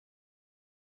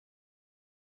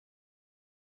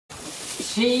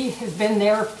She has been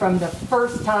there from the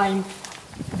first time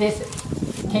this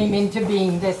came into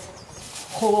being, this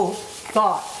whole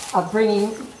thought of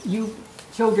bringing you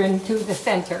children to the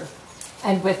center.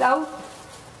 And without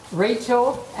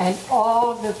Rachel and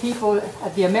all the people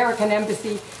at the American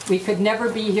Embassy, we could never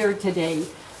be here today.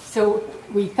 So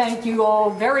we thank you all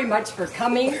very much for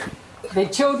coming. The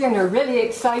children are really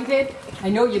excited. I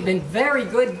know you've been very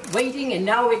good waiting, and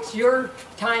now it's your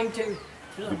time to...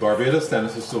 The Barbados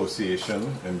Tennis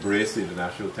Association embraced the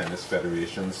International Tennis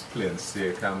Federation's Play and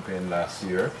Stay campaign last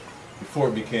year before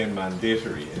it became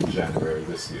mandatory in January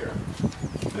this year.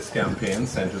 This campaign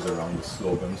centers around the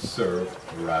slogan "Serve,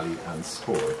 Rally and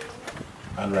Score"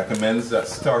 and recommends that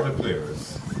starter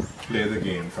players play the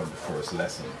game from the first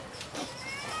lesson.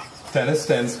 Tennis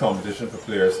 10's competition for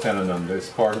players 10 and under is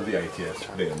part of the ITF's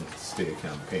Play and Stay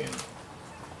campaign.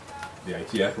 The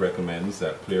ITF recommends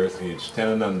that players aged 10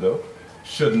 and under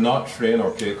should not train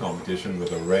or play competition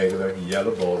with a regular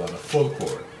yellow ball on a full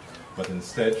court, but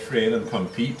instead train and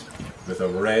compete with a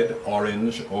red,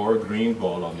 orange, or green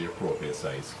ball on the appropriate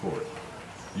size court.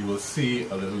 You will see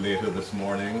a little later this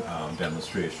morning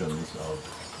demonstrations of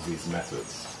these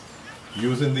methods.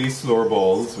 Using these slower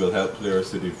balls will help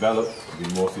players to develop the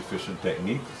most efficient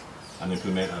techniques and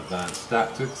implement advanced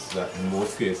tactics that in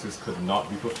most cases could not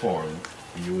be performed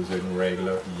using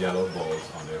regular yellow balls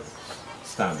on a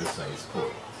standard size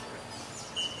court.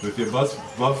 With the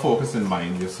above focus in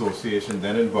mind, the association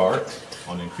then embarked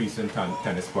on increasing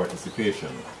tennis participation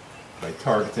by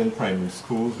targeting primary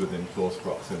schools within close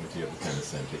proximity of the tennis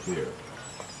center here.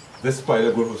 This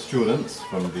pilot group of students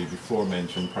from the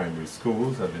before-mentioned primary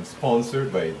schools have been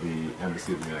sponsored by the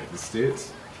Embassy of the United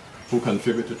States, who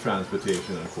contribute to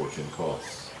transportation and coaching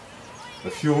costs. A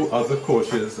few other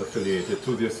coaches affiliated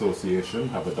to the association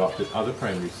have adopted other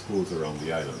primary schools around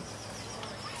the island.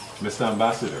 Mr.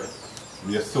 Ambassador,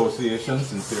 the association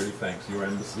sincerely thanks your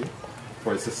embassy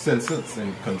for its assistance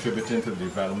in contributing to the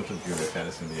development of junior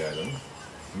tennis in the island.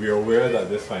 We are aware that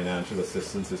this financial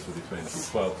assistance is for the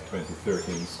 2012 to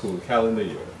 2013 school calendar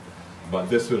year, but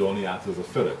this will only act as a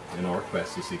fillip in our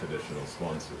quest to seek additional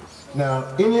sponsors.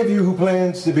 Now, any of you who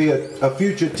plans to be a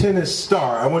future tennis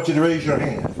star, I want you to raise your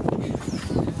hand.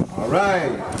 All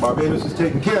right, Barbados is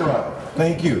taken care of.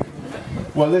 Thank you.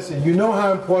 Well, listen, you know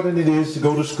how important it is to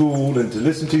go to school and to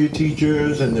listen to your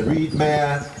teachers and to read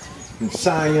math and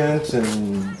science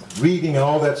and reading and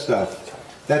all that stuff.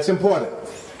 That's important.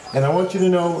 And I want you to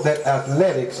know that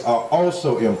athletics are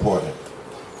also important,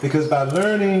 because by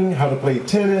learning how to play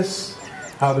tennis,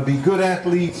 how to be good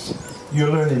athletes,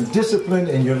 you're learning discipline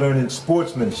and you're learning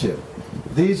sportsmanship.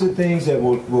 These are things that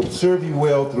will serve you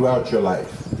well throughout your life.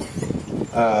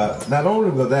 Not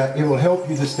only will that, it will help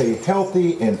you to stay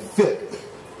healthy and fit.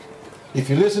 If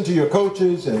you listen to your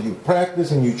coaches and you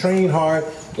practice and you train hard,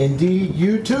 indeed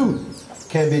you too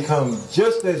can become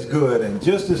just as good and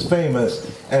just as famous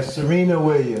as Serena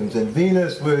Williams and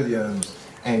Venus Williams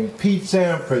and Pete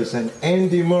Sampras and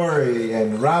Andy Murray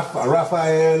and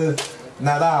Rafael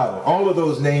Nadal, all of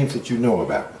those names that you know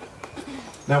about.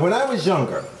 Now, when I was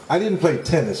younger, I didn't play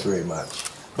tennis very much,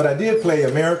 but I did play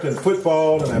American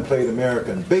football and I played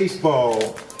American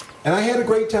baseball, and I had a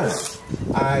great time.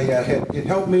 It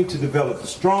helped me to develop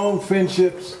strong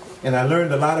friendships, and I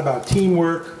learned a lot about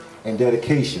teamwork and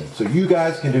dedication. So you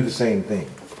guys can do the same thing.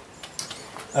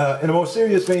 In a more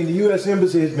serious vein, the U.S.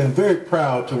 Embassy has been very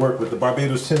proud to work with the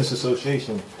Barbados Tennis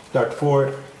Association, Dr.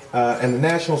 Forde, and the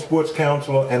National Sports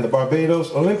Council and the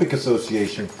Barbados Olympic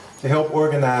Association to help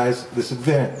organize this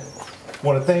event. I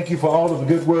want to thank you for all of the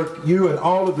good work. You and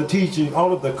all of the teachers,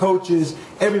 all of the coaches,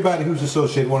 everybody who's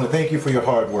associated, I want to thank you for your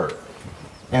hard work.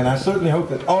 And I certainly hope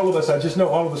that all of us, I just know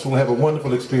all of us will have a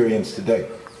wonderful experience today.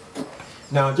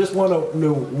 Now, I just want to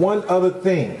know one other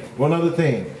thing.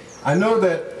 I know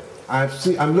that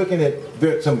I'm looking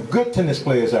at some good tennis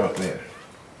players out there.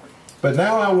 But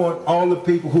now I want all the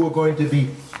people who are going to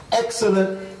be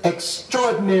excellent,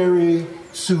 extraordinary,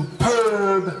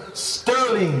 superb,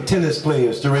 sterling tennis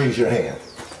players to raise your hand.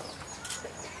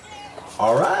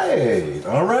 All right,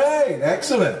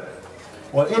 excellent.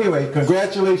 Well, anyway,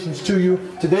 congratulations to you.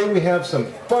 Today we have some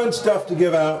fun stuff to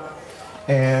give out,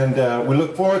 and we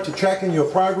look forward to tracking your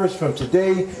progress from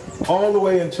today all the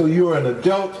way until you are an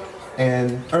adult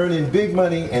and earning big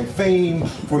money and fame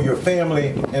for your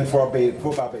family and for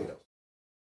Barbados.